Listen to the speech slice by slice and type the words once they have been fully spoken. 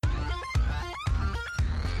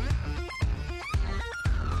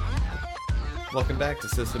Welcome back to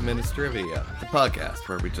System Trivia, the podcast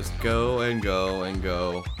where we just go and go and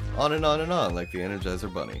go on and on and on like the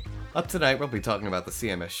Energizer Bunny. Up tonight, we'll be talking about the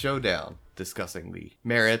CMS Showdown, discussing the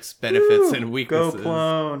merits, benefits, and weaknesses. Go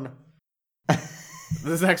clone! This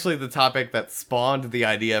is actually the topic that spawned the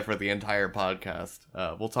idea for the entire podcast.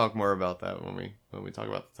 We'll talk more about that when we talk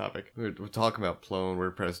about the topic. We're talking about Plone,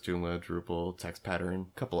 WordPress, Joomla, Drupal, Text Pattern,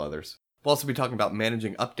 a couple others. We'll also be talking about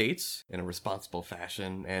managing updates in a responsible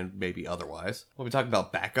fashion and maybe otherwise. We'll be talking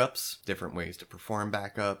about backups, different ways to perform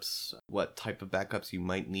backups, what type of backups you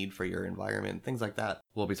might need for your environment, things like that.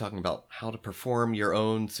 We'll be talking about how to perform your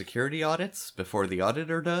own security audits before the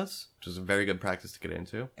auditor does, which is a very good practice to get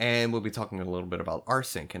into. And we'll be talking a little bit about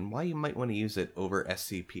rsync and why you might want to use it over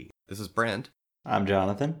SCP. This is Brent. I'm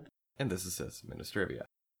Jonathan. And this is System Trivia.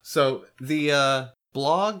 So the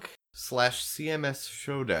blog/CMS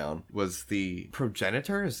Showdown was the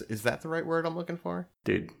progenitor. Is that the right word I'm looking for?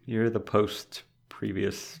 Dude, you're the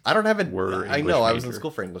previous. I don't have a. Word I English know I was in major.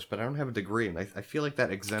 school for English, but I don't have a degree, and I feel like that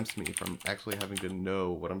exempts me from actually having to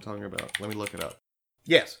know what I'm talking about. Let me look it up.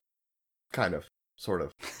 Yes, kind of, sort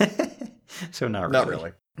of. So not really. Not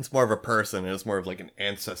really. It's more of a person, and it's more of like an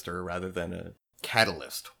ancestor rather than a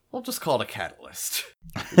catalyst. We'll just call it a catalyst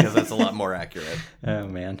because that's a lot more accurate. Oh,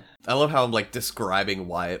 man. I love how I'm like describing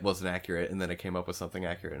why it wasn't accurate, and then I came up with something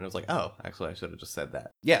accurate, and I was like, oh, actually, I should have just said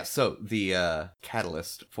that. Yeah, so the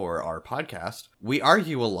catalyst for our podcast, we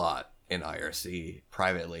argue a lot in IRC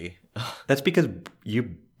privately. That's because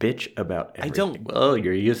you bitch about everything. I don't- Oh,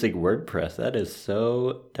 you're using WordPress. That is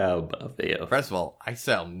so dumb of you. First of all, I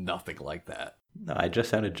sound nothing like that. No, I just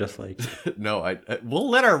sounded just like you. No, we'll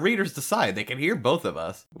let our readers decide. They can hear both of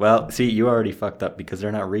us. Well, see, you already fucked up because they're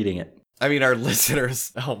not reading it. I mean, our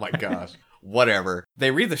listeners, oh my gosh. Whatever. They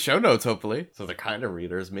read the show notes, hopefully. So they're kind of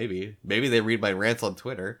readers, maybe. Maybe they read my rants on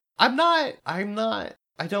Twitter. I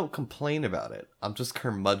don't complain about it. I'm just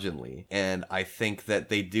curmudgeonly. And I think that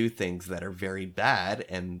they do things that are very bad,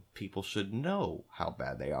 and people should know how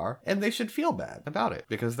bad they are. And they should feel bad about it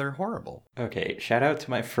because they're horrible. Okay, shout out to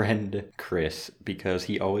my friend Chris, because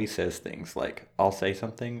he always says things like, I'll say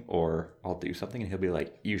something or I'll do something, and he'll be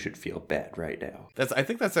like, you should feel bad right now. I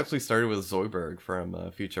think that's actually started with Zoidberg from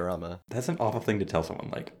Futurama. That's an awful thing to tell someone,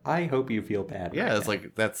 like, I hope you feel bad Yeah, right it's now.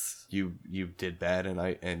 like, that's, you did bad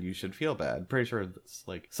and you should feel bad. Pretty sure it's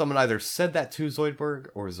like someone either said that to Zoidberg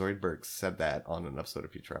or Zoidberg said that on an episode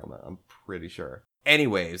of Futurama. I'm pretty sure.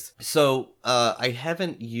 Anyways, so I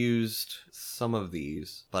haven't used some of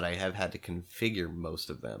these, but I have had to configure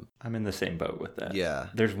most of them. I'm in the same boat with that. Yeah.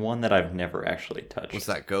 There's one that I've never actually touched. What's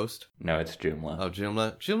that, Ghost? No, it's Joomla. Oh,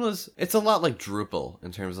 Joomla. Joomla's, it's a lot like Drupal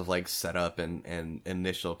in terms of like setup and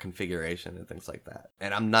initial configuration and things like that.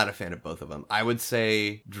 And I'm not a fan of both of them. I would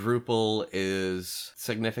say Drupal is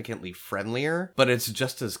significantly friendlier, but it's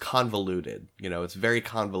just as convoluted. You know, it's very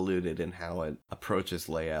convoluted in how it approaches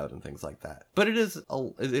layout and things like that. But it is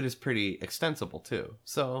pretty extensible too.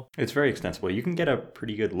 So It's very extensible. You can get a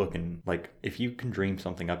pretty good looking, like, if you can dream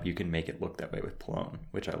something up, you can make it look that way with Plone,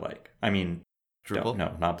 which I like. I mean, Drupal?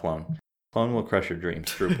 No, not Plone. Plone will crush your dreams.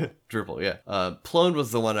 Drupal. Drupal, yeah. Plone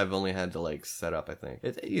was the one I've only had to like set up, I think.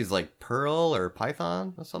 It used like Perl or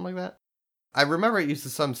Python or something like that. I remember it used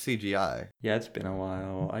some CGI. Yeah, it's been a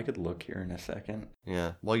while. I could look here in a second.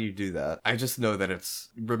 Yeah, while you do that, I just know that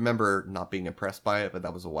remember not being impressed by it, but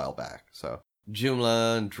that was a while back, so.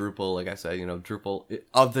 Joomla and Drupal, like I said, you know, Drupal,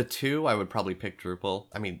 of the two, I would probably pick Drupal.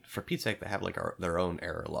 I mean, for Pete's sake, they have like their own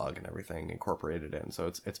error log and everything incorporated in, so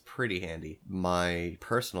it's pretty handy. My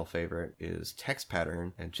personal favorite is Text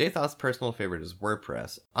Pattern, and Jathoth's personal favorite is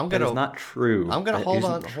WordPress. That is not true. I'm gonna That hold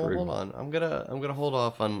isn't on, true. hold on. I'm gonna hold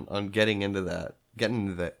off on getting into that. Getting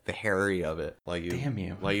into the hairy of it while you Damn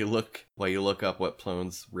you. while you look up what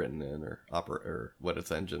Plone's written in or what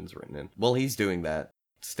its engine's written in. Well, he's doing that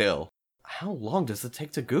still. How long does it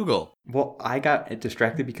take to Google? Well, I got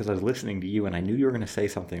distracted because I was listening to you, and I knew you were going to say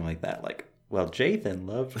something like that. Like, well, Jathan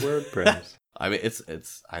loves WordPress. I mean,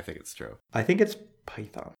 I think it's true. I think it's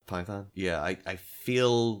Python. Python? Yeah, I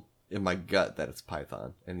feel in my gut that it's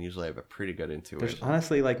Python, and usually I have a pretty good intuition. There's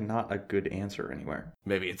honestly like not a good answer anywhere.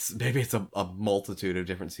 Maybe it's a multitude of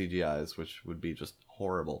different CGIs, which would be just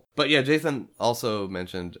horrible. But yeah, Jathan also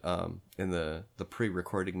mentioned in the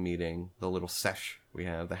pre-recording meeting, the little sesh we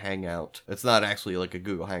have, the hangout. It's not actually like a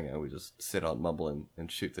Google Hangout. We just sit on Mumble and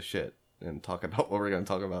shoot the shit and talk about what we're going to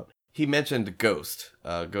talk about. He mentioned Ghost.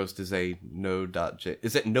 Ghost is a Node.js.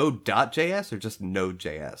 Is it Node.js or just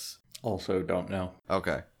Node.js? Also don't know.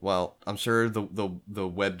 Okay. Well, I'm sure the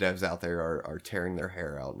web devs out there are tearing their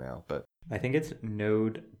hair out now, but I think it's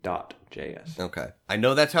Node.js. Node.js. Okay. I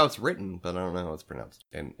know that's how it's written, but I don't know how it's pronounced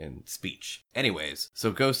in speech. Anyways,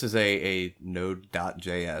 so Ghost is a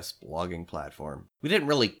Node.js blogging platform. We didn't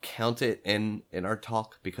really count it in our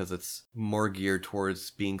talk because it's more geared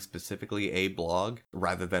towards being specifically a blog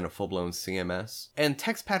rather than a full-blown CMS. And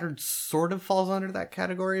text pattern sort of falls under that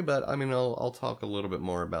category, but I mean, I'll talk a little bit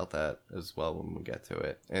more about that as well when we get to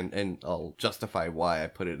it. And I'll justify why I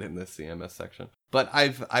put it in this CMS section. But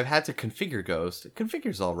I've had to configure Ghost. It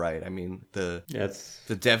configures all right. I mean, the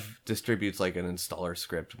dev distributes like an installer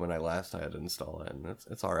script when I last had to install it, and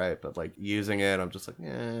it's all right. But like using it, I'm just like,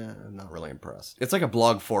 I'm not really impressed. It's like a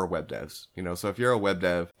blog for web devs, you know. So if you're a web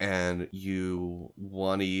dev and you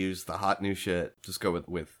want to use the hot new shit, just go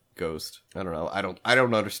with Ghost. I don't know. I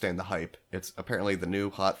don't understand the hype. It's apparently the new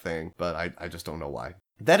hot thing, but I just don't know why.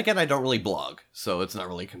 Then again, I don't really blog, so it's not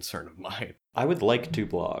really a concern of mine. I would like to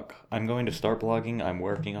blog. I'm going to start blogging. I'm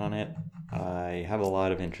working on it. I have a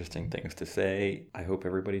lot of interesting things to say. I hope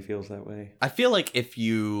everybody feels that way. I feel like if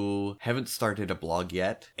you haven't started a blog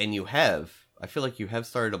yet, and you have, I feel like you have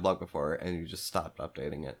started a blog before and you just stopped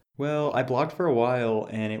updating it. Well, I blogged for a while,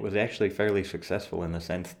 and it was actually fairly successful in the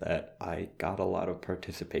sense that I got a lot of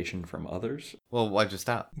participation from others. Well, why'd you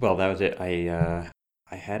stop? Well, that was it.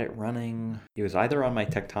 I had it running. It was either on my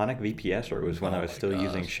Tectonic VPS or it was when I was still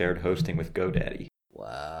using shared hosting with GoDaddy.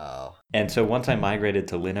 Wow. And so once I migrated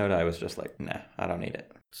to Linode, I was just like, nah, I don't need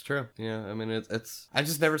it. It's true. Yeah, I mean, it's I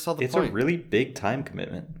just never saw the point. It's a really big time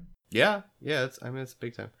commitment. Yeah, it's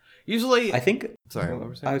big time. Usually, I think. Sorry, what were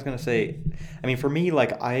you saying? I was gonna say, I mean, for me,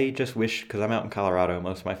 like, I just wish, because I'm out in Colorado,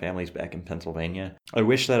 most of my family's back in Pennsylvania. I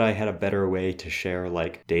wish that I had a better way to share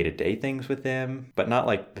like day-to-day things with them, but not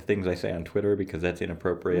like the things I say on Twitter because that's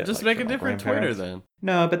inappropriate. Just like, make a different Twitter then.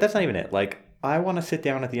 No, but that's not even it. Like, I want to sit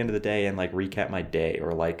down at the end of the day and like recap my day,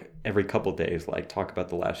 or like every couple days, like talk about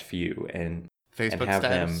the last few and Facebook have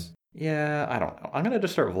status? them. Yeah, I don't know. I'm going to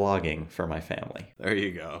just start vlogging for my family. There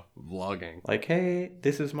you go. Vlogging. Like, hey,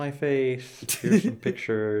 this is my face. Here's some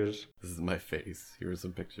pictures. This is my face. Here's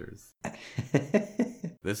some pictures.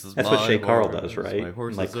 This is That's my what Shay Carl horse. does, right? My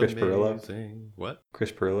horse Like is Chris amazing. Pirillo. What?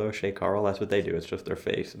 Chris Pirillo, Shay Carl, that's what they do. It's just their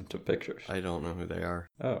face and some pictures. I don't know who they are.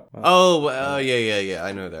 Oh. Yeah.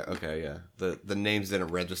 I know that. Okay, yeah. The names didn't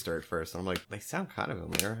register at first. I'm like, they sound kind of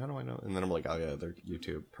familiar. How do I know? And then I'm like, oh yeah, they're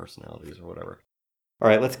YouTube personalities or whatever. All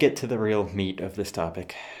right, let's get to the real meat of this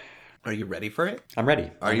topic. Are you ready for it? I'm ready.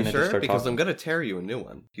 Are you sure? Because I'm going to tear you a new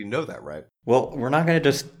one. You know that, right? Well, we're not going to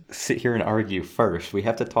just sit here and argue first. We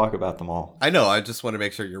have to talk about them all. I know. I just want to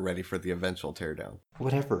make sure you're ready for the eventual teardown.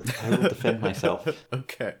 Whatever. I will defend myself.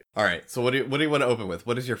 Okay. All right. So what do you want to open with?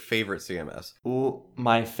 What is your favorite CMS? Ooh,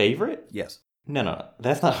 my favorite? Yes. No.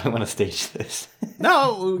 That's not how I want to stage this.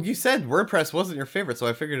 No, you said WordPress wasn't your favorite, so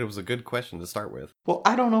I figured it was a good question to start with. Well,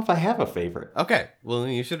 I don't know if I have a favorite. Okay. Well,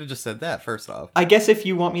 you should have just said that first off. I guess if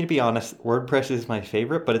you want me to be honest, WordPress is my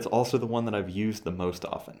favorite, but it's also the one that I've used the most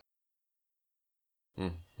often.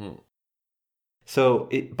 Mm-hmm. So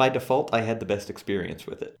by default, I had the best experience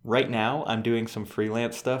with it. Right now, I'm doing some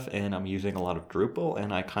freelance stuff, and I'm using a lot of Drupal,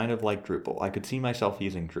 and I kind of like Drupal. I could see myself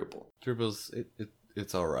using Drupal. Drupal's...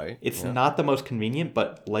 It's all right. It's not the most convenient,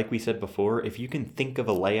 but like we said before, if you can think of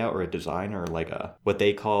a layout or a design or like what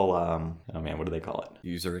they call, what do they call it?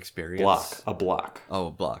 User experience? A block. Oh,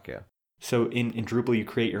 a block, yeah. So in Drupal, you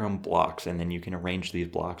create your own blocks, and then you can arrange these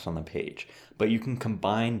blocks on the page. But you can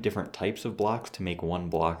combine different types of blocks to make one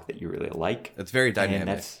block that you really like. It's very dynamic. And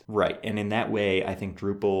that's right. And in that way, I think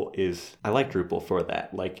I like Drupal for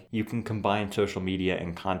that. Like, you can combine social media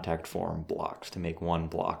and contact form blocks to make one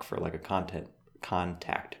block for like a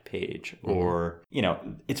contact page. Mm-hmm. Or,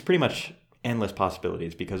 it's pretty much endless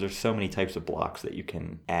possibilities because there's so many types of blocks that you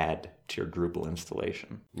can add to your Drupal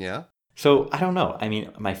installation. Yeah. So, I don't know. I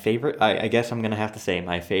mean, my favorite, I guess I'm going to have to say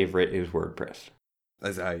my favorite is WordPress.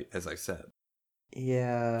 As I said.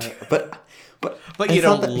 Yeah, but you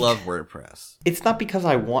don't love WordPress. It's not because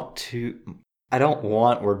I don't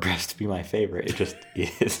want WordPress to be my favorite. It just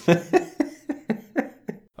is.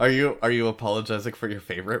 Are you apologizing for your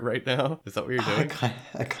favorite right now? Is that what you're doing?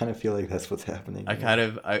 I kind of feel like that's what's happening.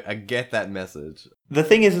 I get that message. The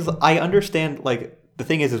thing is I understand, like, the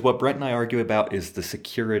thing is what Brent and I argue about is the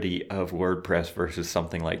security of WordPress versus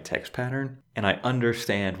something like Text Pattern. And I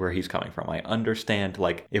understand where he's coming from. I understand,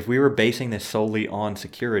 like, if we were basing this solely on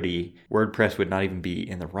security, WordPress would not even be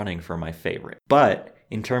in the running for my favorite. But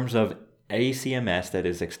in terms of a CMS that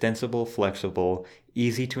is extensible, flexible,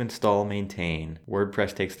 easy to install, maintain,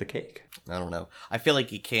 WordPress takes the cake. I don't know. I feel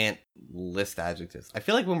like you can't list adjectives. I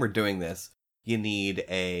feel like when we're doing this, you need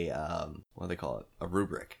a, what do they call it? A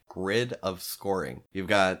rubric. Grid of scoring. You've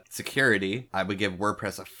got security. I would give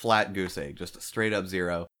WordPress a flat goose egg, just a straight up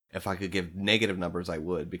 0. If I could give negative numbers, I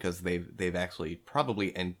would, because they've actually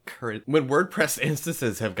probably encouraged, when WordPress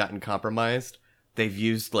instances have gotten compromised, they've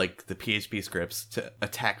used like the PHP scripts to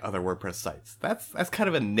attack other WordPress sites. That's kind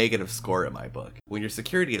of a negative score in my book. When your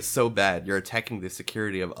security is so bad, you're attacking the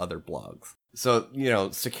security of other blogs. So,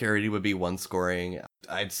 security would be one scoring.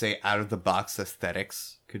 I'd say out of the box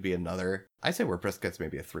aesthetics could be another. I'd say WordPress gets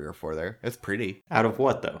maybe a 3 or 4 there. It's pretty. Out of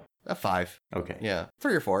what though? A 5. Okay. Yeah.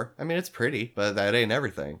 3 or 4. I mean, it's pretty, but that ain't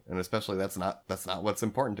everything. And especially that's not what's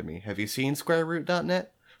important to me. Have you seen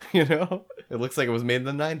SquareRoot.net? It looks like it was made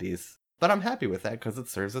in the 90s. But I'm happy with that because it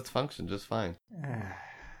serves its function just fine.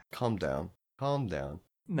 Calm down.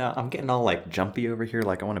 No, I'm getting all like jumpy over here,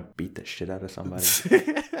 like I want to beat the shit out of somebody.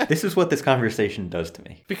 This is what this conversation does to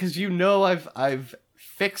me. Because I've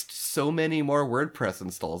fixed so many more WordPress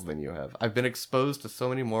installs than you have. I've been exposed to so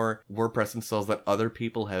many more WordPress installs that other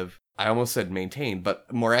people have, I almost said maintained,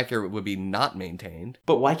 but more accurate would be not maintained.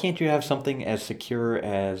 But why can't you have something as secure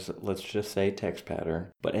as, let's just say, text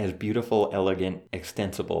pattern, but as beautiful, elegant,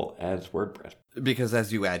 extensible as WordPress? Because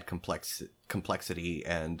as you add complexity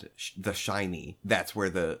and the shiny, that's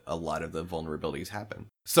where a lot of the vulnerabilities happen.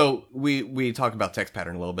 So we talked about text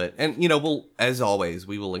pattern a little bit, and we'll, as always,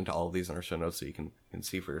 we will link to all of these in our show notes so you can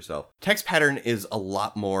see for yourself. Text pattern is a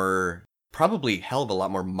lot more, probably hell of a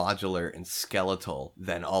lot more modular and skeletal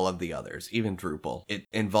than all of the others, even Drupal. It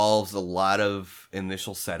involves a lot of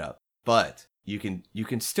initial setup, but you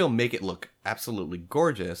can still make it look absolutely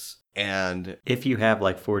gorgeous. And if you have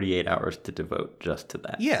like 48 hours to devote just to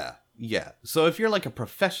that. Yeah. So if you're like a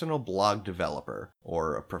professional blog developer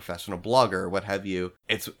or a professional blogger, what have you,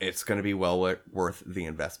 it's going to be well worth the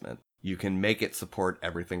investment. You can make it support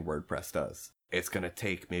everything WordPress does. It's going to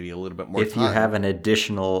take maybe a little bit more time. If you have an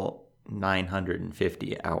additional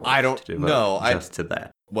 950 hours to devote just to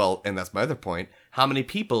that. Well, and that's my other point. How many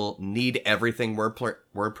people need everything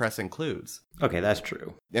WordPress includes? Okay, that's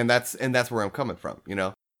true. And that's where I'm coming from,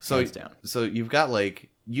 So you've got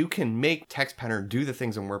you can make text pattern do the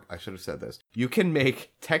things in WordPress. I should have said this. You can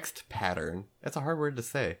make text pattern, that's a hard word to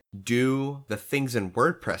say, do the things in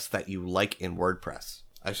WordPress that you like in WordPress.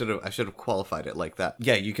 I should have qualified it like that.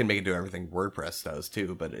 Yeah, you can make it do everything WordPress does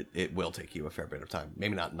too, but it will take you a fair bit of time.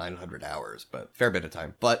 Maybe not 900 hours, but a fair bit of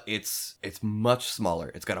time. But it's much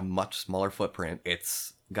smaller. It's got a much smaller footprint.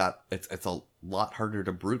 It's a lot harder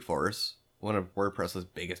to brute force. One of WordPress's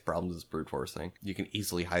biggest problems is brute forcing. You can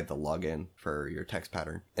easily hide the login for your text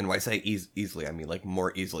pattern. And when I say easily, I mean like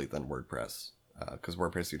more easily than WordPress. Because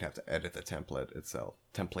WordPress, you'd have to edit the template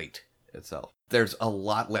itself. There's a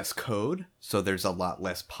lot less code, so there's a lot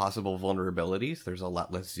less possible vulnerabilities. There's a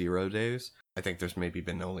lot less 0 days. I think there's maybe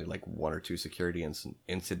been only like 1 or 2 security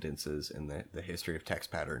incidences in the history of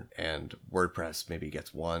text pattern, and WordPress maybe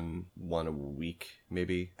gets one a week,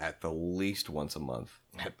 maybe at the least once a month,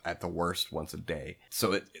 at the worst once a day.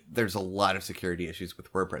 So there's a lot of security issues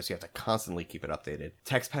with WordPress. You have to constantly keep it updated.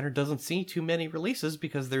 Text pattern doesn't see too many releases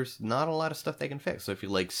because there's not a lot of stuff they can fix. So if you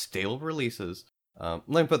like stale releases, let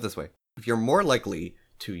me put it this way. If you're more likely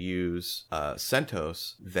to use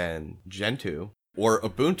CentOS than Gentoo or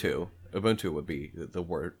Ubuntu would be the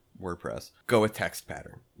word WordPress, go with text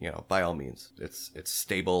pattern. By all means. It's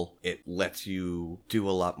stable. It lets you do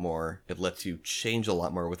a lot more. It lets you change a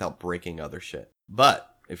lot more without breaking other shit. But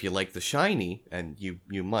if you like the shiny, and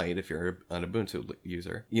you might if you're an Ubuntu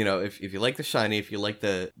user, if you like the shiny, if you like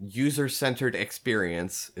the user-centered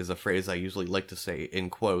experience, is a phrase I usually like to say in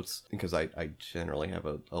quotes, because I generally have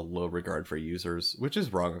a low regard for users, which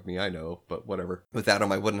is wrong of me, I know, but whatever. Without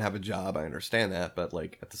them, I wouldn't have a job, I understand that, but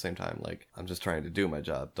at the same time, I'm just trying to do my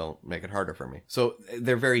job, don't make it harder for me. So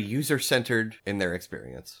they're very user-centered in their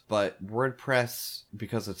experience, but WordPress,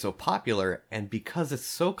 because it's so popular, and because it's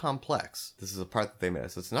so complex, this is a part that they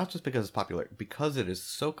miss. It's not just because it's popular, because it is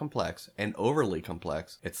so complex and overly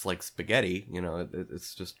complex. It's like spaghetti,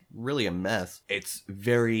 it's just really a mess. It's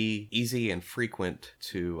very easy and frequent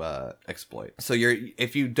to exploit. So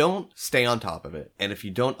if you don't stay on top of it, and if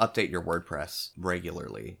you don't update your WordPress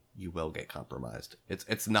regularly, you will get compromised.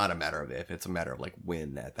 It's not a matter of if, it's a matter of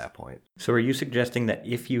when at that point. So are you suggesting that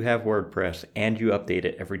if you have WordPress and you update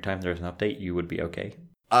it every time there's an update, you would be okay?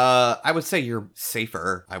 I would say you're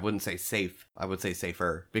safer. I wouldn't say safe. I would say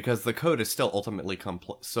safer, because the code is still ultimately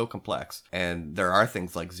so complex, and there are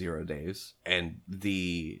things like 0 days, and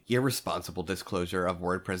the irresponsible disclosure of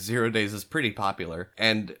WordPress 0 days is pretty popular,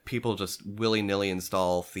 and people just willy-nilly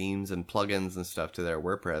install themes and plugins and stuff to their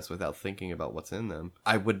WordPress without thinking about what's in them.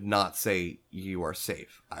 I would not say you are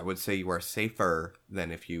safe. I would say you are safer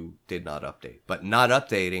than if you did not update. But not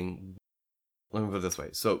updating Let me put it this way.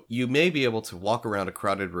 So you may be able to walk around a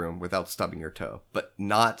crowded room without stubbing your toe, but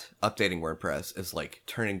not updating WordPress is like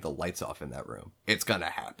turning the lights off in that room. It's gonna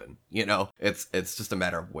happen. You know, it's just a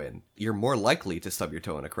matter of when. You're more likely to stub your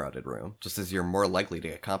toe in a crowded room, just as you're more likely to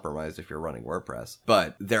get compromised if you're running WordPress.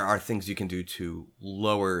 But there are things you can do to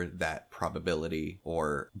lower that probability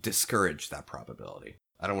or discourage that probability.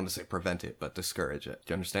 I don't want to say prevent it, but discourage it.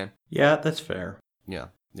 Do you understand? Yeah, that's fair. Yeah.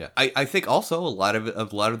 Yeah, I think also a lot of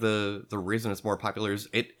the reason it's more popular is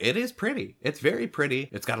it is pretty. It's very pretty.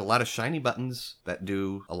 It's got a lot of shiny buttons that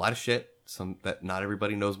do a lot of shit. Some that not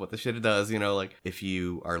everybody knows what the shit it does. You know, like if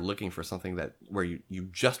you are looking for something that where you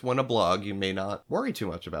just want to blog, you may not worry too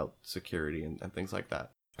much about security and things like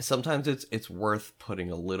that. Sometimes it's worth putting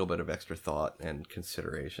a little bit of extra thought and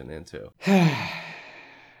consideration into.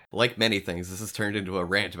 Like many things, this has turned into a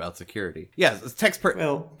rant about security. Yes, it's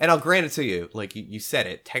Well, and I'll grant it to you. Like you said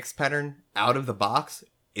it, text pattern out of the box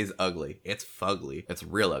is ugly. It's fugly. It's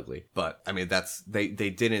real ugly. But I mean, they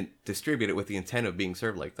didn't distribute it with the intent of being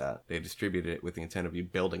served like that. They distributed it with the intent of you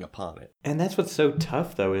building upon it. and that's what's so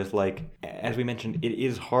tough, though, is like, as we mentioned, it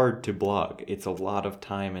is hard to blog. It's a lot of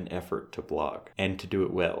time and effort to blog and to do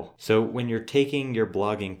it well. So when you're taking your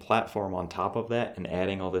blogging platform on top of that and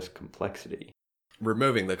adding all this complexity,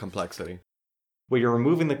 Removing the complexity. well, you're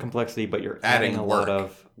removing the complexity, but you're adding a work. lot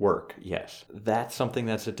of work. Yes. That's something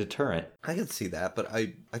that's a deterrent. I can see that, but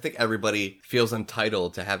I think everybody feels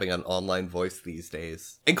entitled to having an online voice these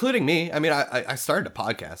days, including me. I mean, I started a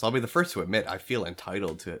podcast. I'll be the first to admit I feel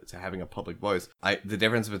entitled to having a public voice. The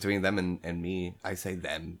difference between them and me, I say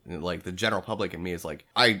them, like the general public and me is like,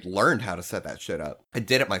 I learned how to set that shit up. I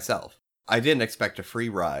did it myself. I didn't expect a free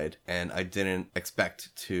ride, and I didn't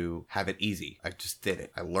expect to have it easy. I just did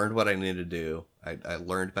it. I learned what I needed to do. I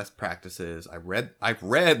learned best practices. I've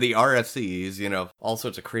read the RFCs, you know, all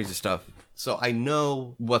sorts of crazy stuff. So I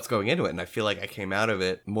know what's going into it, and I feel like I came out of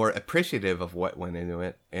it more appreciative of what went into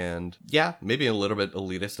it. And yeah, maybe a little bit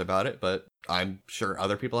elitist about it, but I'm sure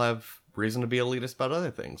other people have reason to be elitist about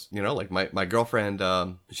other things. You know, like my girlfriend,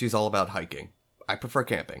 she's all about hiking. I prefer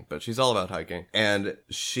camping, but she's all about hiking. And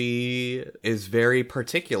she is very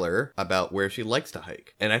particular about where she likes to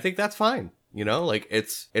hike. And I think that's fine. You know, like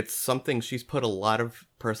it's something she's put a lot of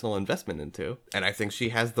personal investment into. And I think she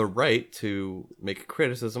has the right to make a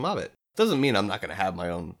criticism of it. Doesn't mean I'm not going to have my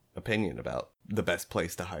own opinion about the best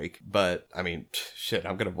place to hike. But I mean, shit,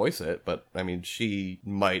 I'm going to voice it. But I mean, she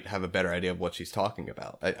might have a better idea of what she's talking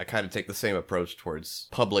about. I kind of take the same approach towards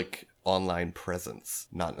public online presence,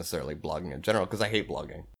 not necessarily blogging in general, because I hate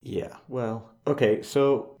blogging. Yeah, well, okay,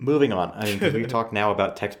 so moving on. I mean, 'cause we talked now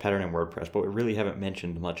about text pattern and WordPress, but we really haven't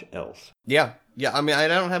mentioned much else. Yeah. I mean, I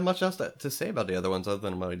don't have much else to say about the other ones other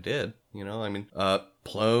than what I did. You know, I mean,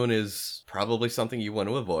 Plone is probably something you want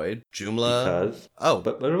to avoid. Joomla.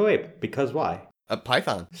 But wait, because why?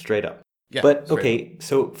 Python. Straight up. Yeah, but straight okay,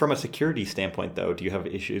 so from a security standpoint, though, do you have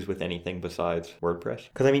issues with anything besides WordPress?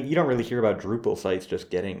 Because I mean, you don't really hear about Drupal sites just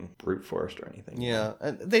getting brute forced or anything. Yeah,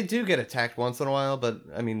 and they do get attacked once in a while, but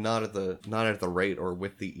I mean, not at the rate or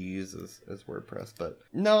with the ease as WordPress. But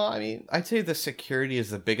no, I mean, I'd say the security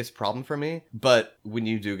is the biggest problem for me. But when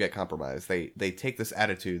you do get compromised, they take this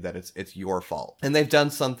attitude that it's your fault, and they've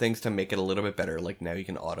done some things to make it a little bit better. Like now you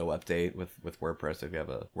can auto update with WordPress if you have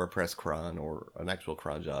a WordPress cron or an actual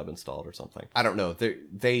cron job installed or something. I don't know.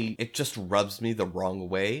 It just rubs me the wrong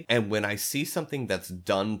way. And when I see something that's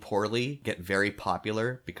done poorly get very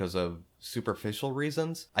popular because of superficial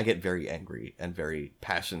reasons, I get very angry and very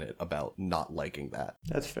passionate about not liking that.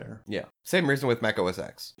 That's fair. Yeah. Same reason with Mac OS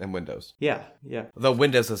X and Windows. Yeah. Though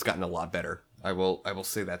Windows has gotten a lot better. I will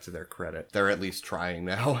say that to their credit. They're at least trying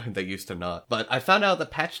now. They used to not. But I found out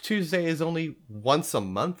that Patch Tuesday is only once a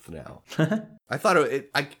month now. I thought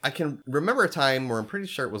I can remember a time where I'm pretty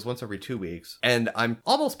sure it was once every 2 weeks. And I'm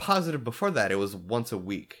almost positive before that it was once a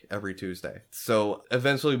week every Tuesday. So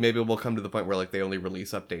eventually maybe we'll come to the point where like they only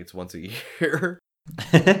release updates once a year.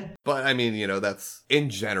 But I mean, you know, that's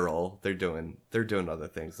in general they're doing other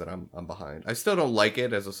things that I'm behind. I still don't like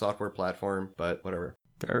it as a software platform, but whatever.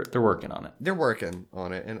 They're working on it. They're working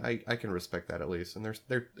on it, and I can respect that at least. And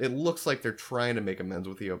it looks like they're trying to make amends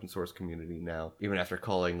with the open source community now, even after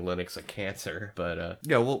calling Linux a cancer. But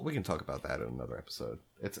yeah, we can talk about that in another episode.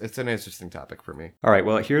 It's an interesting topic for me. All right,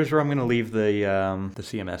 well, here's where I'm going to leave the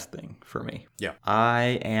CMS thing for me. Yeah.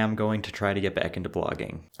 I am going to try to get back into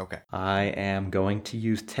blogging. Okay. I am going to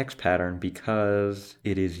use text pattern because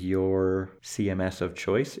it is your CMS of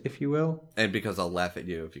choice, if you will. And because I'll laugh at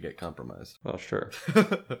you if you get compromised. Well, sure.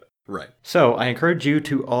 Right. So I encourage you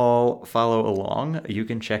to all follow along. You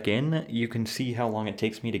can check in. You can see how long it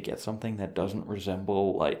takes me to get something that doesn't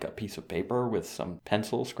resemble like a piece of paper with some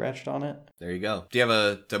pencil scratched on it. There you go. Do you have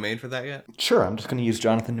a domain for that yet? Sure, I'm just going to use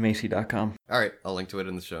jonathanmacy.com. All right, I'll link to it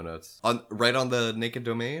in the show notes. Right on the naked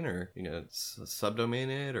domain, or subdomain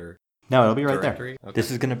it, or No, it'll be right directory? there. Okay.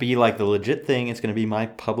 This is going to be like the legit thing. It's going to be my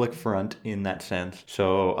public front in that sense.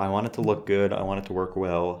 So I want it to look good. I want it to work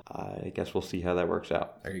well. I guess we'll see how that works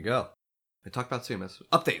out. There you go. I talked about CMS.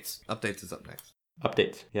 Updates. Updates is up next.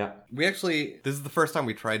 Updates, yeah. This is the first time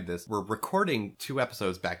we tried this. We're recording 2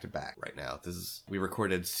 episodes back to back right now. We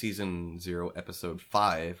recorded season 0, episode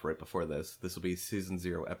 5 right before this. This will be season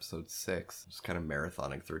 0, episode 6. Just kind of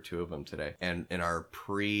marathoning through 2 of them today. And in our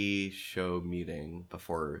pre-show meeting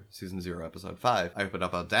before season 0, episode 5, I opened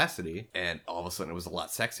up Audacity, and all of a sudden it was a lot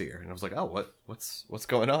sexier. And I was like, oh, what's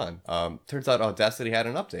going on? Turns out Audacity had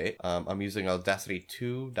an update. I'm using Audacity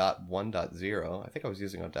 2.1.0. I think I was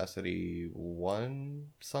using Audacity 1.8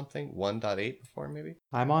 before, maybe.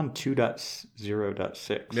 I'm on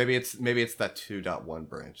 2.0.6. Maybe it's that 2.1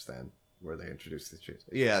 branch then where they introduced these changes.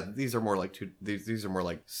 Yeah, these are more like these are more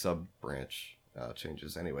like sub branch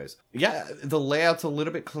changes anyways. Yeah, the layout's a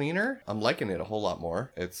little bit cleaner. I'm liking it a whole lot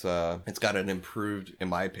more. It's got an improved, in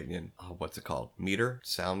my opinion, what's it called?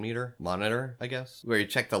 Sound meter? Monitor, I guess? Where you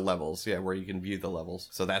check the levels. Yeah, where you can view the levels.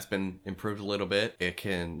 So that's been improved a little bit.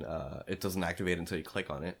 It doesn't activate until you click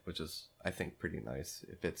on it, which is, I think, pretty nice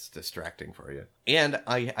if it's distracting for you. And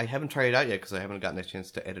I haven't tried it out yet because I haven't gotten a chance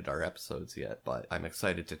to edit our episodes yet, but I'm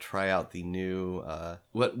excited to try out the new,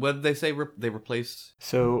 what did they say they replaced?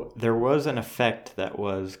 So there was an effect that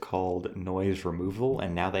was called noise removal,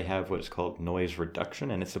 and now they have what's called noise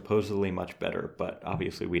reduction, and it's supposedly much better, but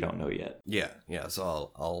obviously we don't know yet. Yeah,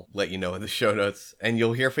 so I'll let you know in the show notes, and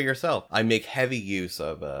you'll hear for yourself. I make heavy use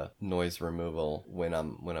of noise removal when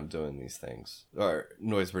I'm doing these things, or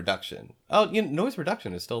noise reduction. Oh, noise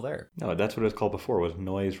reduction is still there. No, that's what it was called before, was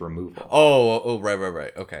noise removal. Oh,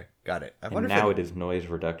 right. Okay, got it. And now it is noise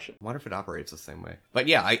reduction. I wonder if it operates the same way. But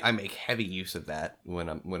yeah, I make heavy use of that when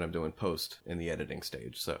I'm doing post in the editing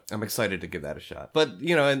stage. So I'm excited to give that a shot. But,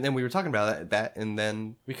 and then we were talking about that, and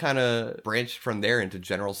then we kind of branched from there into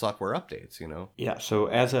general software updates, Yeah, so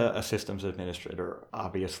as a systems administrator,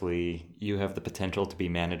 obviously you have the potential to be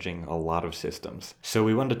managing a lot of systems. So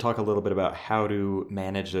we wanted to talk a little bit about how to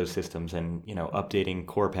manage those systems and, updating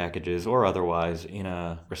core packages or otherwise in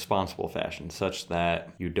a responsible fashion such that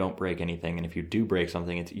you don't break anything. And if you do break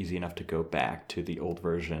something, it's easy enough to go back to the old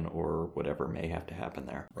version or whatever may have to happen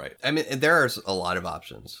there. Right. I mean, there's a lot of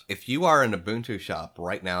options. If you are an Ubuntu shop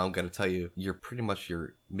right now, I'm going to tell you, you're pretty much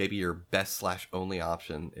your best / only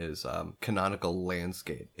option is Canonical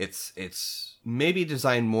Landscape. It's maybe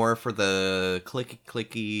designed more for the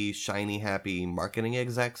clicky, shiny, happy marketing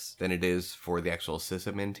execs than it is for the actual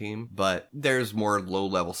sysadmin team. But there's more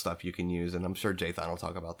low-level stuff you can use, and I'm sure Jathan will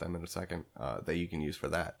talk about them in a second, that you can use for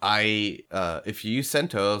that. If you use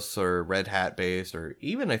CentOS or Red Hat based, or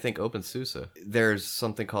even I think OpenSUSE, there's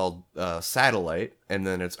something called Satellite, and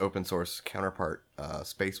then its open source counterpart,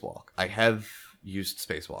 Spacewalk. I have used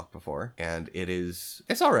Spacewalk before, and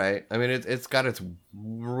it's all right. I mean, it's got its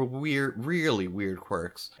really weird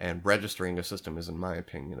quirks, and registering a system is, in my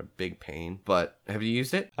opinion, a big pain. But have you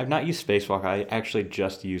used it? I've not used Spacewalk. I actually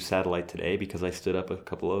just used Satellite today because I stood up a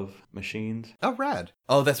couple of machines. Oh, rad.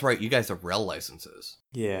 Oh, that's right. You guys have RHEL licenses.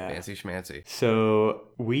 Yeah. Fancy schmancy. So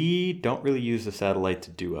we don't really use the Satellite to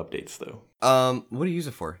do updates, though. What do you use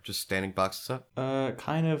it for? Just standing boxes up?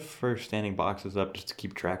 Kind of for standing boxes up, just to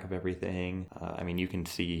keep track of everything. I mean, you can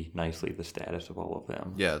see nicely the status of all of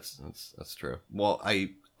them. Yeah, that's true. Well,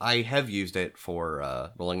 I have used it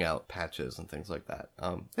for rolling out patches and things like that.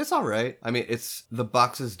 It's all right. I mean, the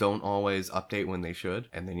boxes don't always update when they should,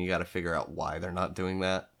 and then you got to figure out why they're not doing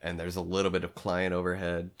that. And there's a little bit of client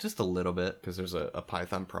overhead, just a little bit, because there's a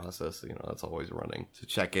Python process, that's always running to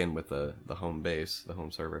check in with the home base, the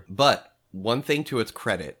home server. But one thing to its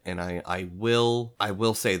credit, and I will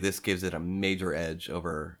say this gives it a major edge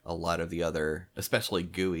over a lot of the other, especially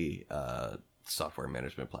GUI software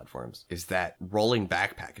management platforms, is that rolling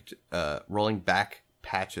back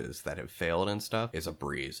patches that have failed and stuff is a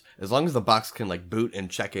breeze. As long as the box can boot and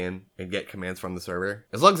check in and get commands from the server,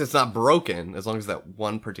 as long as it's not broken, as long as that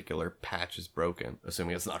one particular patch is broken,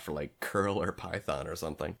 assuming it's not for curl or Python or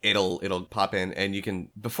something, it'll pop in, and you can,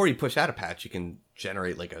 before you push out a patch, you can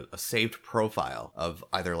generate a saved profile of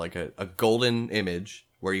either a golden image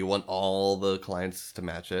where you want all the clients to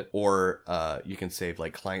match it, or you can save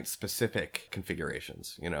like client specific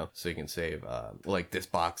configurations, you know, so you can save like this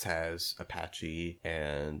box has Apache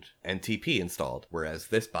and NTP installed, whereas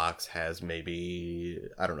this box has maybe,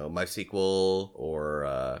 I don't know, MySQL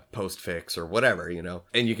or Postfix or whatever, you know,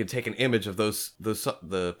 and you can take an image of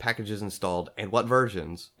the packages installed and what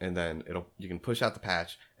versions, and then you can push out the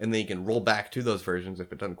patch, and then you can roll back to those versions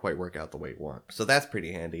if it doesn't quite work out the way you want. So that's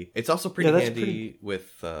pretty handy. It's also pretty handy with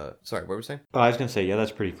sorry, what were we saying? Oh, I was gonna say, yeah,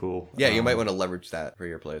 that's pretty cool. Yeah, you might want to leverage that for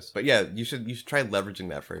your place. But yeah, you should try leveraging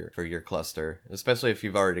that for your cluster, especially if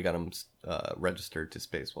you've already got them registered to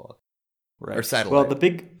Spacewalk. Right. Or satellite. Well,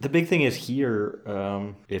 the big thing is here,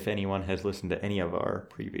 if anyone has listened to any of our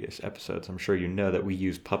previous episodes, I'm sure you know that we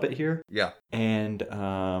use Puppet here. Yeah. And,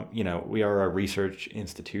 you know, we are a research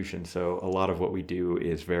institution, so a lot of what we do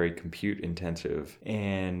is very compute intensive.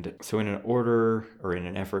 And so in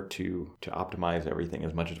an effort to optimize everything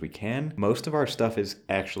as much as we can, most of our stuff is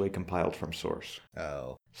actually compiled from source.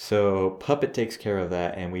 Oh. So Puppet takes care of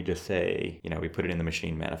that, and we just say, you know, we put it in the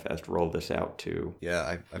machine manifest, roll this out to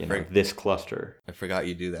this cluster. I forgot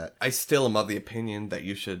you do that. I still am of the opinion that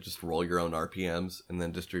you should just roll your own RPMs and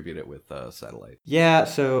then distribute it with satellite. Yeah,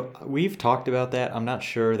 so we've talked about that. I'm not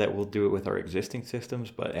sure that we'll do it with our existing systems,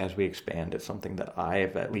 but as we expand, it's something that I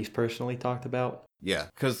have at least personally talked about. Yeah,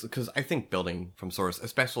 because I think building from source,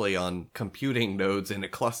 especially on computing nodes in a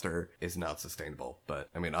cluster, is not sustainable. But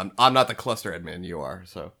I mean, I'm not the cluster admin, you are,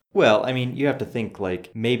 so. Well, I mean, you have to think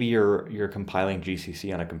like maybe you're compiling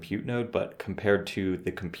GCC on a compute node, but compared to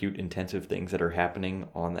the compute intensive things that are happening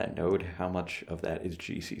on that node, how much of that is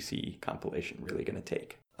GCC compilation really going to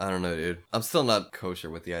take? I don't know, dude. I'm still not kosher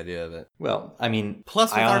with the idea of it. Well, I mean...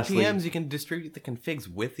 Plus, with RPMs, you can distribute the configs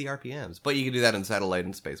with the RPMs. But you can do that in Satellite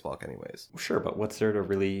and Spacewalk anyways. Sure, but what's there to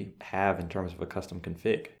really have in terms of a custom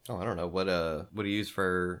config? Oh, I don't know. What do you use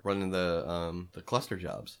for running the cluster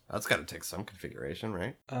jobs? That's got to take some configuration,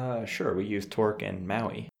 right? Sure. We use Torque and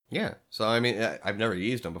Maui. Yeah. So, I mean, I've never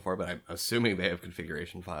used them before, but I'm assuming they have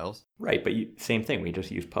configuration files. Right, but same thing. We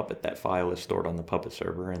just use Puppet. That file is stored on the Puppet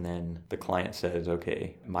server, and then the client says,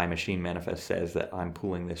 okay, my machine manifest says that I'm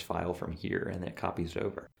pulling this file from here, and then it copies it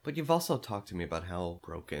over. But you've also talked to me about how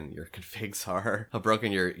broken your configs are, how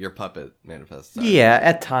broken your Puppet manifests are. Yeah,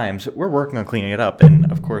 at times. We're working on cleaning it up,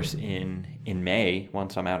 and of course in May,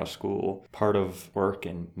 once I'm out of school, part of work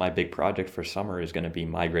and my big project for summer is going to be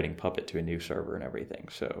migrating Puppet to a new server and everything.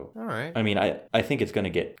 So, all right. I mean, I think it's going to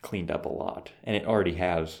get cleaned up a lot, and it already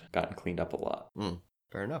has gotten cleaned up a lot.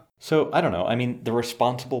 Fair enough. So, I don't know. I mean, the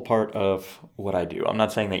responsible part of what I do, I'm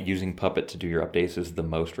not saying that using Puppet to do your updates is the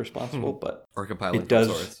most responsible, but or compiling it does,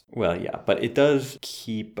 source. Well, yeah, but it does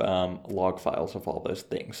keep log files of all those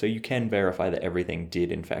things. So you can verify that everything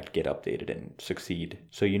did, in fact, get updated and succeed.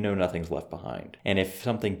 So you know nothing's left behind. And if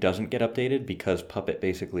something doesn't get updated, because Puppet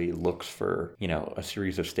basically looks for, you know, a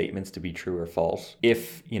series of statements to be true or false.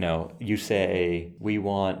 If, you know, you say, we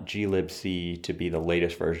want glibc to be the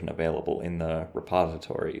latest version available in the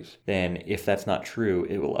repositories, then if that's not true,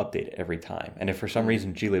 it will update it every time. And if for some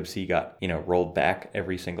reason glibc got, you know, rolled back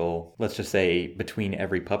every single, let's just say between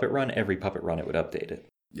every Puppet run it would update it.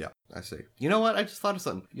 Yeah, I see. You know what? I just thought of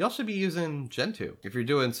something. Y'all should be using Gentoo. If you're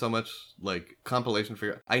doing so much, like, compilation for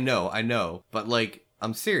your... I know, but, like,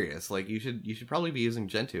 I'm serious. Like, you should probably be using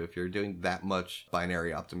Gentoo if you're doing that much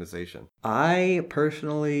binary optimization. I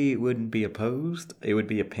personally wouldn't be opposed. It would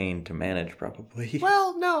be a pain to manage, probably.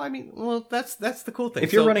 Well, no, I mean, that's the cool thing.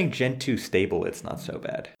 If you're running Gentoo stable, it's not so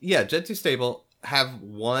bad. Yeah, Gentoo stable. Have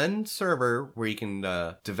one server where you can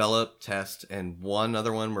develop, test, and one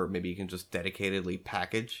other one where maybe you can just dedicatedly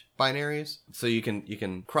package binaries. So you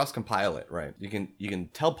can cross compile it, right? You can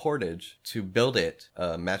tell Portage to build it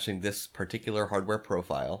matching this particular hardware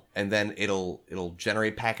profile, and then it'll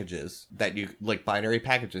generate packages that you like binary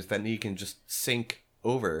packages that you can just sync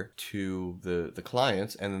over to the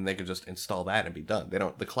clients, and then they could just install that and be done.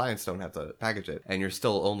 The clients don't have to package it, and you're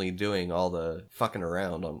still only doing all the fucking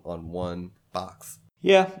around on one box.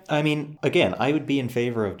 Yeah, I mean, again, I would be in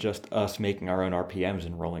favor of just us making our own RPMs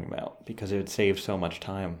and rolling them out, because it would save so much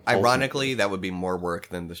time. Ironically, that would be more work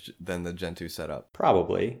than the Gentoo setup.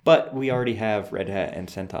 Probably, but we already have Red Hat and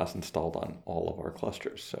CentOS installed on all of our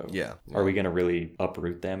clusters, so yeah. Are we going to really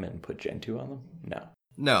uproot them and put Gentoo on them?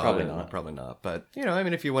 No, probably not. Probably not. But, you know, I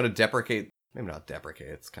mean, if you want to deprecate, maybe not deprecate,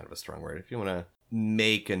 it's kind of a strong word. If you want to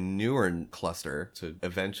make a newer cluster to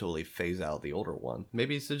eventually phase out the older one.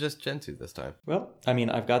 Maybe suggest Gentoo this time. Well, I mean,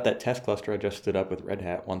 I've got that test cluster I just stood up with Red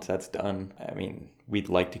Hat. Once that's done, I mean, we'd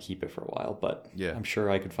like to keep it for a while, but Yeah. I'm sure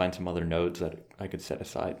I could find some other nodes that I could set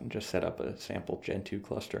aside and just set up a sample Gentoo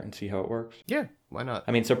cluster and see how it works. Yeah, why not?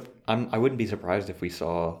 I mean, I wouldn't be surprised if we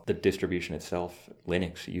saw the distribution itself,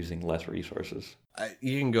 Linux, using less resources.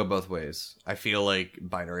 You can go both ways. I feel like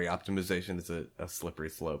binary optimization is a slippery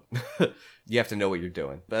slope. You have to know what you're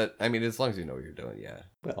doing. But, I mean, as long as you know what you're doing, yeah.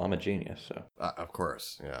 Well, I'm a genius, so. Of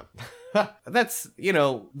course, yeah. That's,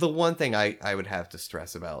 the one thing I would have to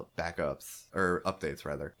stress about backups, or updates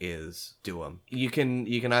rather, is do them. You can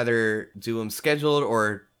either do them scheduled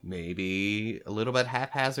or maybe a little bit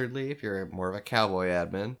haphazardly if you're more of a cowboy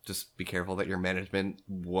admin. Just be careful that your management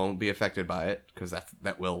won't be affected by it, because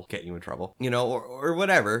that will get you in trouble. Or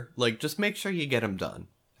whatever. Like, just make sure you get them done.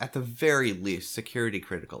 At the very least, security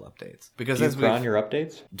critical updates. Because Do you cron your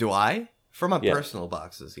updates? Do I? For my Yeah. personal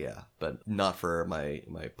boxes, yeah, but not for my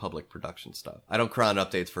public production stuff. I don't cron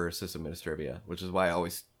updates for System Administrivia, which is why I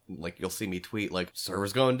always, you'll see me tweet,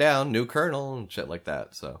 server's going down, new kernel, and shit like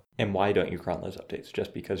that, so. And why don't you cron those updates?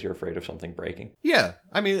 Just because you're afraid of something breaking? Yeah,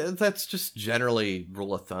 I mean, that's just generally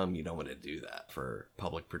rule of thumb. You don't want to do that for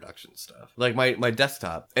public production stuff. Like my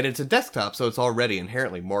desktop, and it's a desktop, so it's already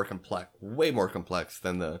inherently more complex, way more complex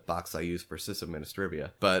than the box I use for System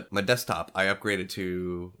Administrivia. But my desktop, I upgraded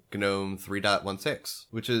to GNOME 3.16,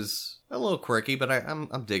 which is a little quirky, but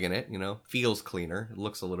I'm digging it, Feels cleaner. It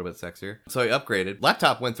looks a little bit sexier. So I upgraded.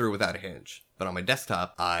 Laptop went through without a hinge. But on my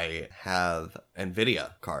desktop, I have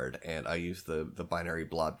NVIDIA card, and I use the binary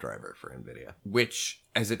blob driver for NVIDIA, which,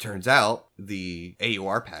 as it turns out, the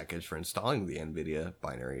AUR package for installing the NVIDIA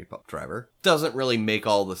binary driver doesn't really make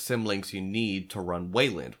all the symlinks you need to run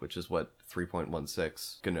Wayland, which is what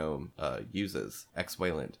 3.16 GNOME uses,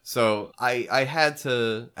 X-Wayland. So I had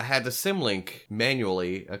to symlink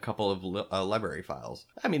manually a couple of library files.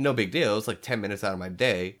 I mean, no big deal. It was like 10 minutes out of my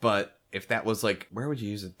day, but if that was where would you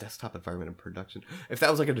use a desktop environment in production? If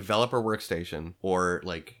that was a developer workstation or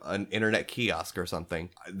an internet kiosk or something,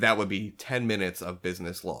 that would be 10 minutes of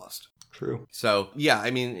business lost. True. So, yeah,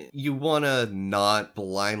 I mean, you want to not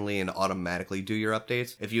blindly and automatically do your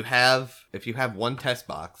updates. If you have one test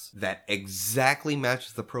box that exactly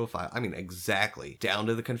matches the profile, I mean, exactly, down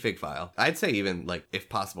to the config file, I'd say even, if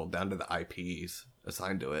possible, down to the IPs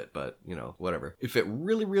assigned to it, but whatever. If it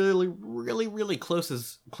really, really, really, really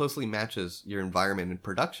closely matches your environment in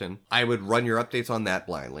production, I would run your updates on that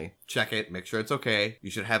blindly. Check it, make sure it's okay.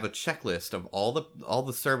 You should have a checklist of all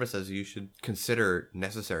the services you should consider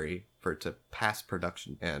necessary for it to pass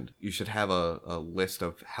production, and you should have a list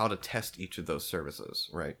of how to test each of those services,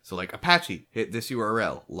 right? So Apache, hit this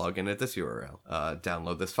URL, log in at this URL,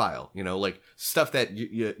 download this file, stuff that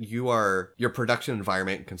your production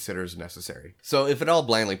environment considers necessary. So if it all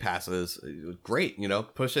blindly passes, great,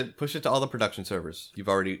 push it to all the production servers. You've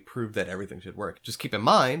already proved that everything should work. Just keep in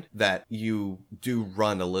mind that you do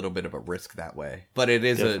run a little bit of a risk that way, but it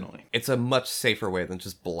is it's a much safer way than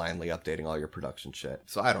just blindly updating all your production shit.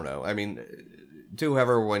 So I don't know. I mean, do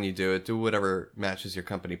however when you do it, do whatever matches your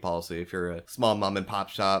company policy. If you're a small mom and pop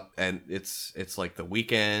shop and it's the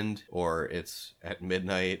weekend or it's at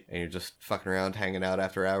midnight and you're just fucking around hanging out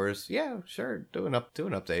after hours, yeah, sure, do an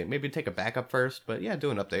update. Maybe take a backup first, but yeah, do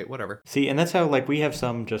an update, whatever. See, and that's how we have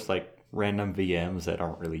some just random VMs that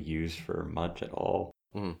aren't really used for much at all.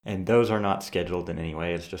 Mm. And those are not scheduled in any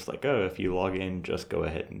way. It's just if you log in, just go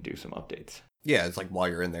ahead and do some updates. Yeah, it's while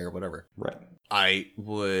you're in there, whatever. Right. I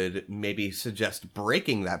would maybe suggest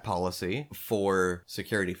breaking that policy for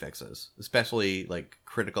security fixes, especially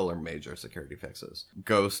critical or major security fixes.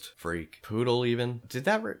 Ghost, Freak, Poodle even. Did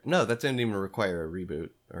that? No, that didn't even require a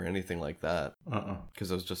reboot or anything like that. Because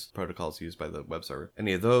those just protocols used by the web server.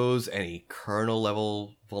 Any of those, any kernel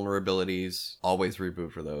level vulnerabilities, always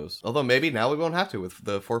reboot for those. Although maybe now we won't have to with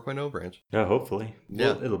the 4.0 branch. Yeah, hopefully.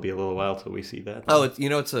 Yeah. It'll be a little while till we see that. Oh,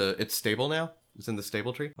 it's stable now? It's in the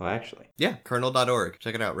stable tree? Oh, actually. Yeah, kernel.org.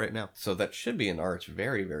 Check it out right now. So that should be in Arch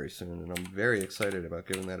very, very soon, and I'm very excited about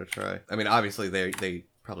giving that a try. I mean, obviously, they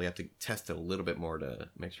probably have to test it a little bit more to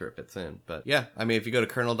make sure it fits in. But yeah, I mean, if you go to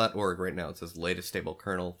kernel.org right now, it says latest stable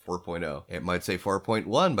kernel 4.0. It might say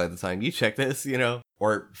 4.1 by the time you check this,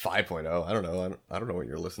 or 5.0. I don't know. I don't know what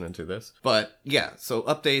you're listening to this. But yeah, so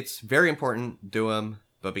updates, very important. Do them,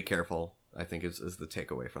 but be careful. I think is the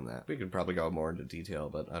takeaway from that. We could probably go more into detail,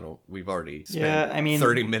 but we've already spent Yeah, I mean,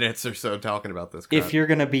 30 minutes or so talking about this crap. if you're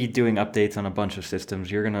going to be doing updates on a bunch of systems,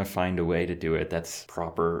 you're going to find a way to do it that's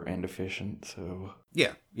proper and efficient. So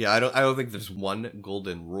Yeah. I don't think there's one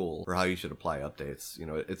golden rule for how you should apply updates. You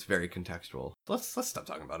know, it's very contextual. Let's stop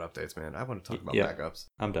talking about updates, man. I want to talk about backups.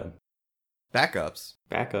 I'm done. Backups.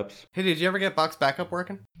 Hey, did you ever get Box Backup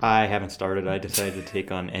working? I haven't started. I decided to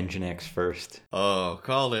take on Nginx first. Oh,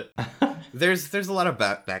 called it. There's a lot of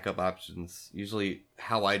backup options. Usually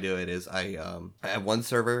how I do it is I have one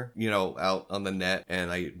server, out on the net,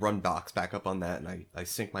 and I run Box Backup on that, and I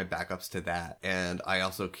sync my backups to that. And I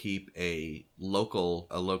also keep a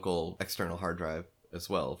local external hard drive as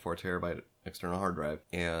well, 4 terabyte external hard drive.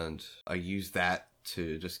 And I use that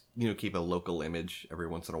to just keep a local image every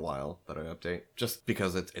once in a while that I update, just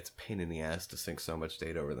because it's a pain in the ass to sync so much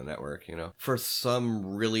data over the network. For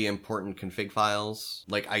some really important config files,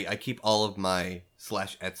 like I keep all of my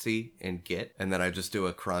 /etc in Git, and then I just do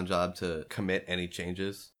a cron job to commit any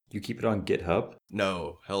changes. You keep it on GitHub?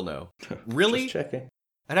 No, hell no. Really? Just checking.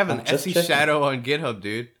 I'd have an Etsy shadow on GitHub,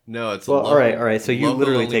 dude. No, it's all right. So you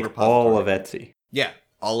literally take repository. all of Etsy. Yeah.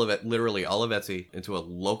 All of it, literally all of Etsy, into a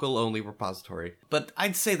local-only repository. But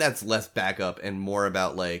I'd say that's less backup and more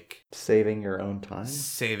about, saving your own time?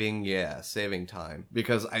 Saving time.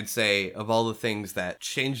 Because I'd say, of all the things that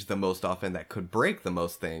change the most often, that could break the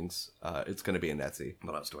most things, it's going to be in Etsy.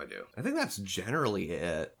 What else do I do? I think that's generally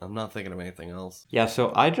it. I'm not thinking of anything else. Yeah,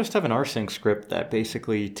 so I just have an rsync script that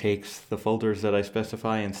basically takes the folders that I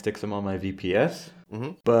specify and sticks them on my VPS.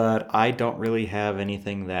 Mm-hmm. But I don't really have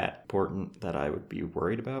anything that important that I would be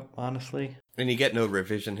worried about, honestly. And you get no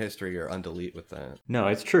revision history or undelete with that. No,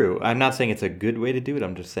 it's true. I'm not saying it's a good way to do it.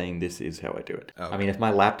 I'm just saying this is how I do it. Okay. I mean, if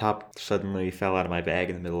my laptop suddenly fell out of my bag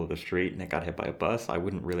in the middle of the street and it got hit by a bus, I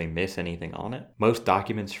wouldn't really miss anything on it. Most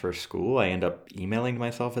documents for school, I end up emailing to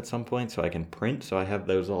myself at some point so I can print, so I have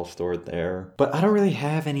those all stored there. But I don't really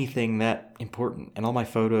have anything that important. And all my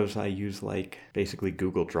photos, I use basically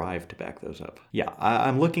Google Drive to back those up. Yeah,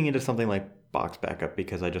 I'm looking into something like Box Backup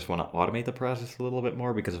because I just want to automate the process a little bit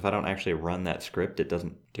more, because if I don't actually run that script, it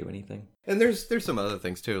doesn't do anything. And there's some other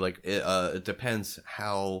things too. It depends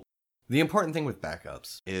how. The important thing with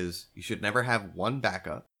backups is you should never have one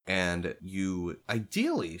backup, and you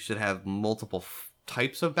ideally should have multiple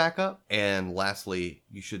types of backup. And lastly,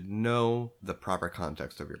 you should know the proper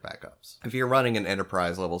context of your backups. If you're running an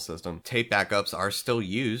enterprise level system, tape backups are still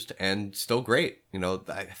used and still great.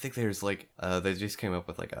 I think there's they just came up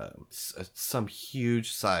with some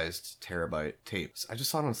huge sized terabyte tapes. I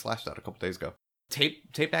just saw it on Slashdot a couple days ago.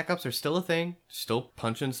 Tape backups are still a thing, still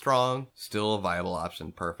punching strong, still a viable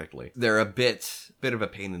option perfectly. They're a bit of a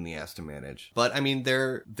pain in the ass to manage, but I mean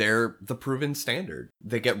they're the proven standard.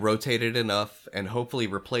 They get rotated enough and hopefully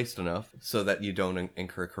replaced enough so that you don't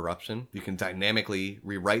incur corruption. You can dynamically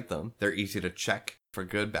rewrite them. They're easy to check for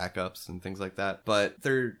good backups and things like that, but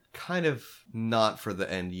they're kind of not for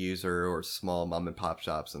the end user or small mom and pop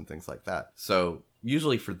shops and things like that. So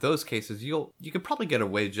usually for those cases, you could probably get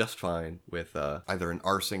away just fine with either an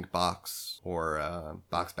rsync box or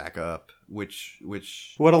Box Backup, which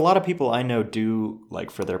what a lot of people I know do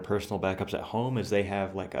for their personal backups at home is they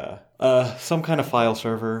have some kind of file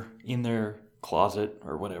server in their closet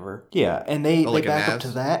or whatever. Yeah, and they back up to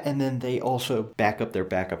that, and then they also back up their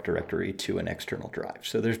backup directory to an external drive.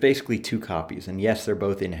 So there's basically 2 copies, and yes, they're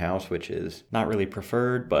both in-house, which is not really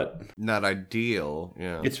preferred, but not ideal.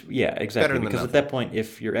 Yeah, exactly, because at that point,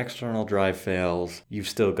 if your external drive fails, you've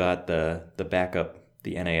still got the backup,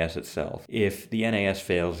 the NAS itself. If the NAS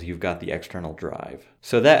fails, you've got the external drive.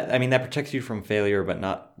 So that protects you from failure, but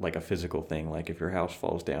not like a physical thing, like if your house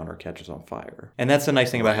falls down or catches on fire. And that's the nice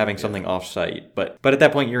thing about having something off-site. But at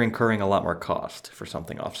that point, you're incurring a lot more cost for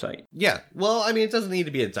something off-site. Yeah. Well, I mean, it doesn't need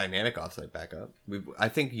to be a dynamic off-site backup. I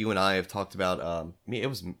think you and I have talked about, it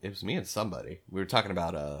was me and somebody. We were talking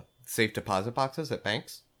about safe deposit boxes at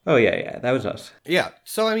banks. Oh, yeah, that was us. Yeah,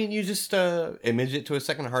 so I mean, you just image it to a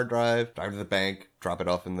second hard drive, drive to the bank, drop it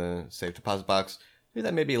off in the safe deposit box. Do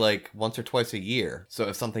that maybe once or twice a year. So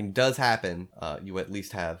if something does happen, you at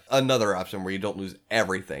least have another option where you don't lose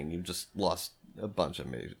everything. You've just lost a bunch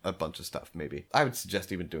of stuff, maybe. I would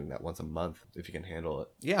suggest even doing that once a month if you can handle it.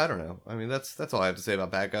 Yeah, I don't know. I mean, that's all I have to say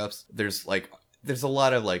about backups. There's There's a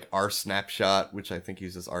lot of like rsnapshot, which I think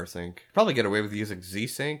uses rsync. Probably get away with using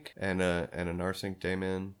zsync and an rsync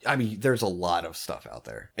daemon. I mean, there's a lot of stuff out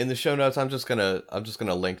there. In the show notes, I'm just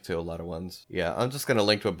gonna link to a lot of ones. Yeah, I'm just gonna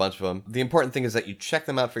link to a bunch of them. The important thing is that you check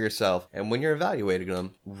them out for yourself, and when you're evaluating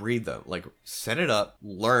them, read them. Like, set it up,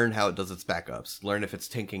 learn how it does its backups, learn if it's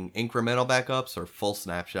taking incremental backups or full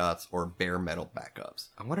snapshots or bare metal backups.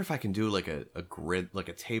 I wonder if I can do like a grid, like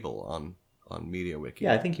a table on MediaWiki.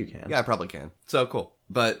 Yeah, I think you can. Yeah, I probably can. So cool.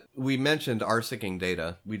 But we mentioned rsyncing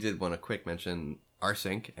data. We did want to quick mention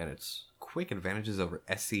rsync and its quick advantages over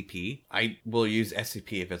SCP. I will use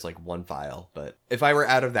SCP if it's like one file, but if I were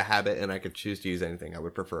out of the habit and I could choose to use anything, I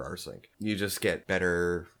would prefer rsync. You just get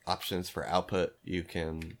better options for output. You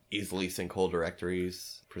can easily sync whole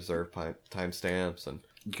directories, preserve timestamps, and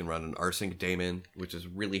you can run an rsync daemon, which is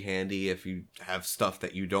really handy if you have stuff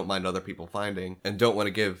that you don't mind other people finding and don't want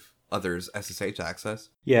to give others SSH access.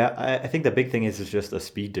 Yeah, I think the big thing is just a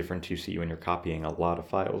speed difference you see when you're copying a lot of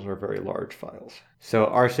files or very large files. So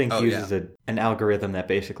rsync uses an algorithm that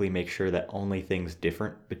basically makes sure that only things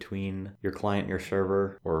different between your client and your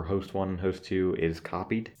server, or host 1 and host 2, is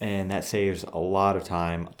copied. And that saves a lot of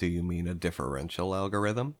time. Do you mean a differential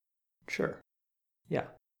algorithm? Sure. Yeah.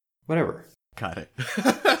 Whatever. Got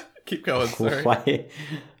it. Keep going, sorry.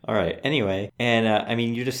 All right. Anyway, and I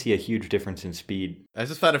mean, you just see a huge difference in speed. I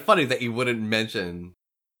just found it funny that you wouldn't mention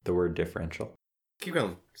the word differential. Keep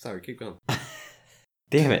going. Sorry, keep going.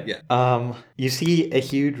 Damn it. Yeah. You see a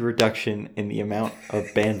huge reduction in the amount of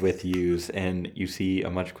bandwidth used, and you see a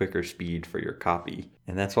much quicker speed for your copy.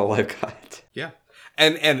 And that's all I've got. Yeah.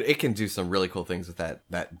 And it can do some really cool things with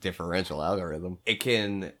that differential algorithm. It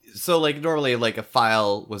can, so like normally like a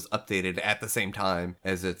file was updated at the same time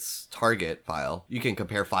as its target file. You can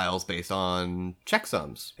compare files based on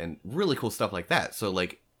checksums and really cool stuff like that. So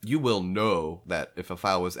like you will know that if a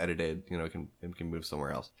file was edited, you know, it can move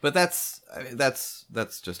somewhere else. But that's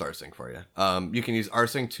just rsync for you. You can use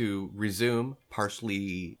rsync to resume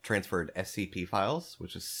partially transferred SCP files,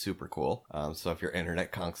 which is super cool. So if your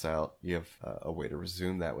internet conks out, you have a way to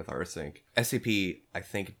resume that with rsync. SCP, I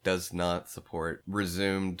think, does not support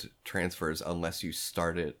resumed transfers unless you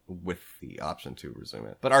start it with the option to resume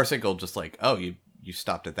it. But rsync will just like, oh, you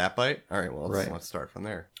stopped at that byte? All right, well, let's start from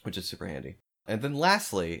there, which is super handy. And then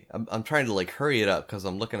lastly, I'm trying to like hurry it up because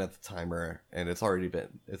I'm looking at the timer and it's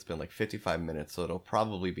been like 55 minutes. So it'll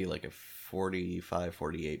probably be like a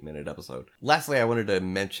 48 minute episode. Lastly, I wanted to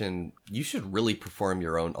mention you should really perform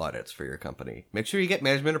your own audits for your company. Make sure you get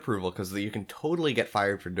management approval because you can totally get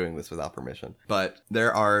fired for doing this without permission. But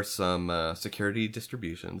there are some security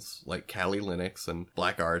distributions like Kali Linux and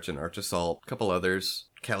Black Arch and Arch Assault, a couple others.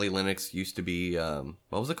 Kali Linux used to be, what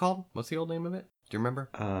was it called? What's the old name of it? Do you remember?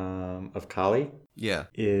 Of Kali? Yeah.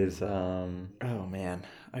 Is, oh man,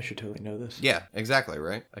 I should totally know this. Yeah, exactly,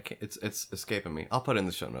 right? I can't, it's escaping me. I'll put it in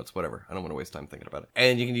the show notes, whatever. I don't want to waste time thinking about it.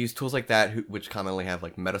 And you can use tools like that, which commonly have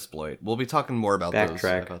like Metasploit. We'll be talking more about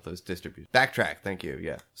those distributions. Backtrack, thank you,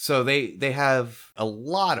 yeah. So they have a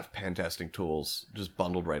lot of pen testing tools just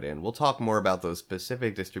bundled right in. We'll talk more about those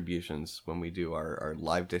specific distributions when we do our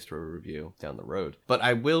live distro review down the road. But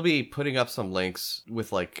I will be putting up some links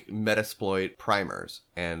with like Metasploit primers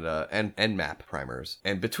and Nmap primers.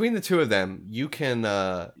 And between the two of them, you can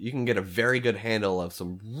get a very good handle of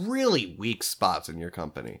some really weak spots in your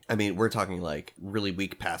company. I mean, we're talking like really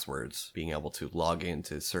weak passwords, being able to log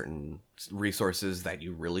into certain resources that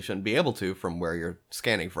you really shouldn't be able to from where you're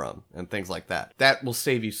scanning from and things like that. That will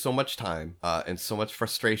save you so much time and so much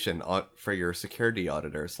frustration for your security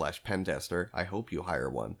auditor / pen tester. I hope you hire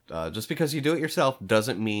one. Just because you do it yourself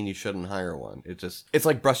doesn't mean you shouldn't hire one. It's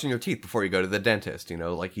like brushing your teeth before you go to the dentist, you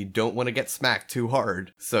know, like you don't want to get smacked too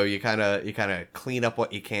hard. So you kind of clean up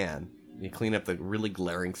what you can. You clean up the really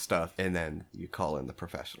glaring stuff, and then you call in the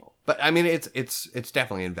professional. But I mean, it's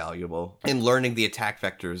definitely invaluable. And learning the attack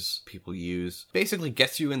vectors people use basically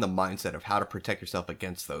gets you in the mindset of how to protect yourself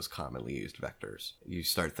against those commonly used vectors. You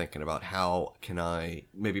start thinking about how can I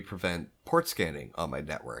maybe prevent port scanning on my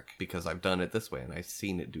network because I've done it this way and I've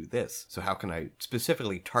seen it do this. So how can I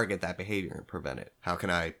specifically target that behavior and prevent it? How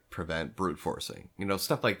can I prevent brute forcing? You know,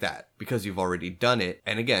 stuff like that because you've already done it.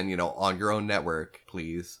 And again, you know, on your own network,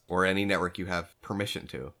 please, or any network you have permission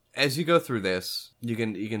to. As you go through this, you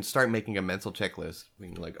can start making a mental checklist,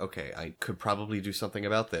 being like, okay, I could probably do something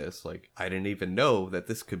about this. Like, I didn't even know that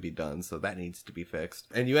this could be done, so that needs to be fixed.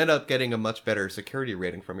 And you end up getting a much better security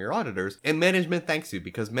rating from your auditors, and management thanks you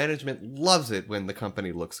because management loves it when the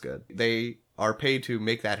company looks good. They are paid to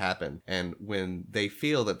make that happen, and when they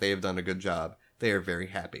feel that they have done a good job, they are very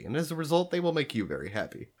happy. And as a result, they will make you very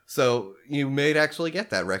happy. So you may actually get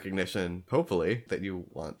that recognition, hopefully, that you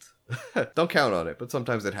want. Don't count on it, but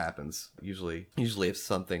sometimes it happens. Usually if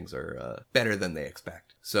some things are better than they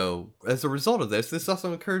expect. So as a result of this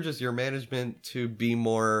also encourages your management to be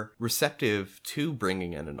more receptive to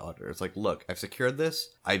bringing in an auditor. It's like, look, I've secured this.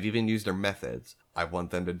 I've even used their methods. I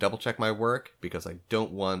want them to double check my work because I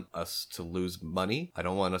don't want us to lose money. I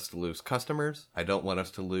don't want us to lose customers. I don't want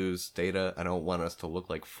us to lose data. I don't want us to look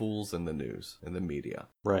like fools in the news, in the media.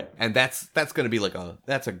 Right. And that's going to be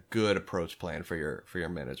that's a good approach plan for your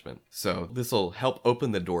management. So this will help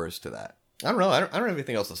open the doors to that. I don't know. I don't have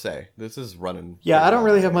anything else to say. This is running. Yeah, I don't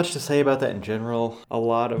really have much to say about that in general. A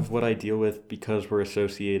lot of what I deal with, because we're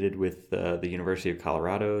associated with the University of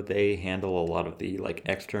Colorado, they handle a lot of the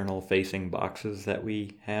external facing boxes that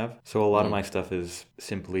we have. So a lot of my stuff is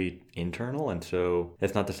simply internal, and so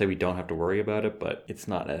that's not to say we don't have to worry about it, but it's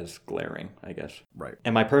not as glaring, I guess. Right.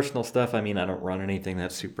 And my personal stuff, I mean, I don't run anything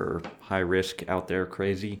that's super high risk out there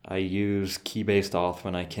crazy. I use key-based auth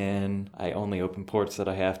when I can. I only open ports that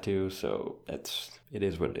I have to, so it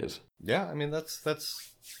is what it is. Yeah, I mean that's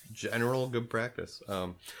general good practice.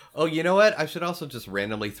 Oh, you know what? I should also just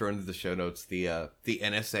randomly throw into the show notes the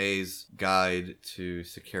NSA's guide to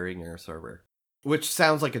securing your server, which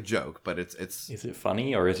sounds like a joke, but it's. Is it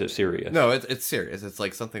funny or is it serious? No, it's serious. It's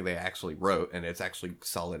like something they actually wrote, and it's actually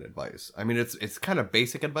solid advice. I mean, it's kind of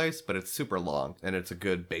basic advice, but it's super long, and it's a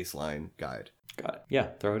good baseline guide. Got it. Yeah,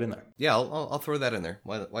 throw it in there. Yeah, I'll throw that in there.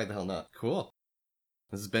 Why the hell not? Cool.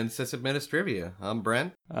 This has been Sysadministrivia. I'm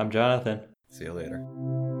Brent. I'm Jonathan. See you later.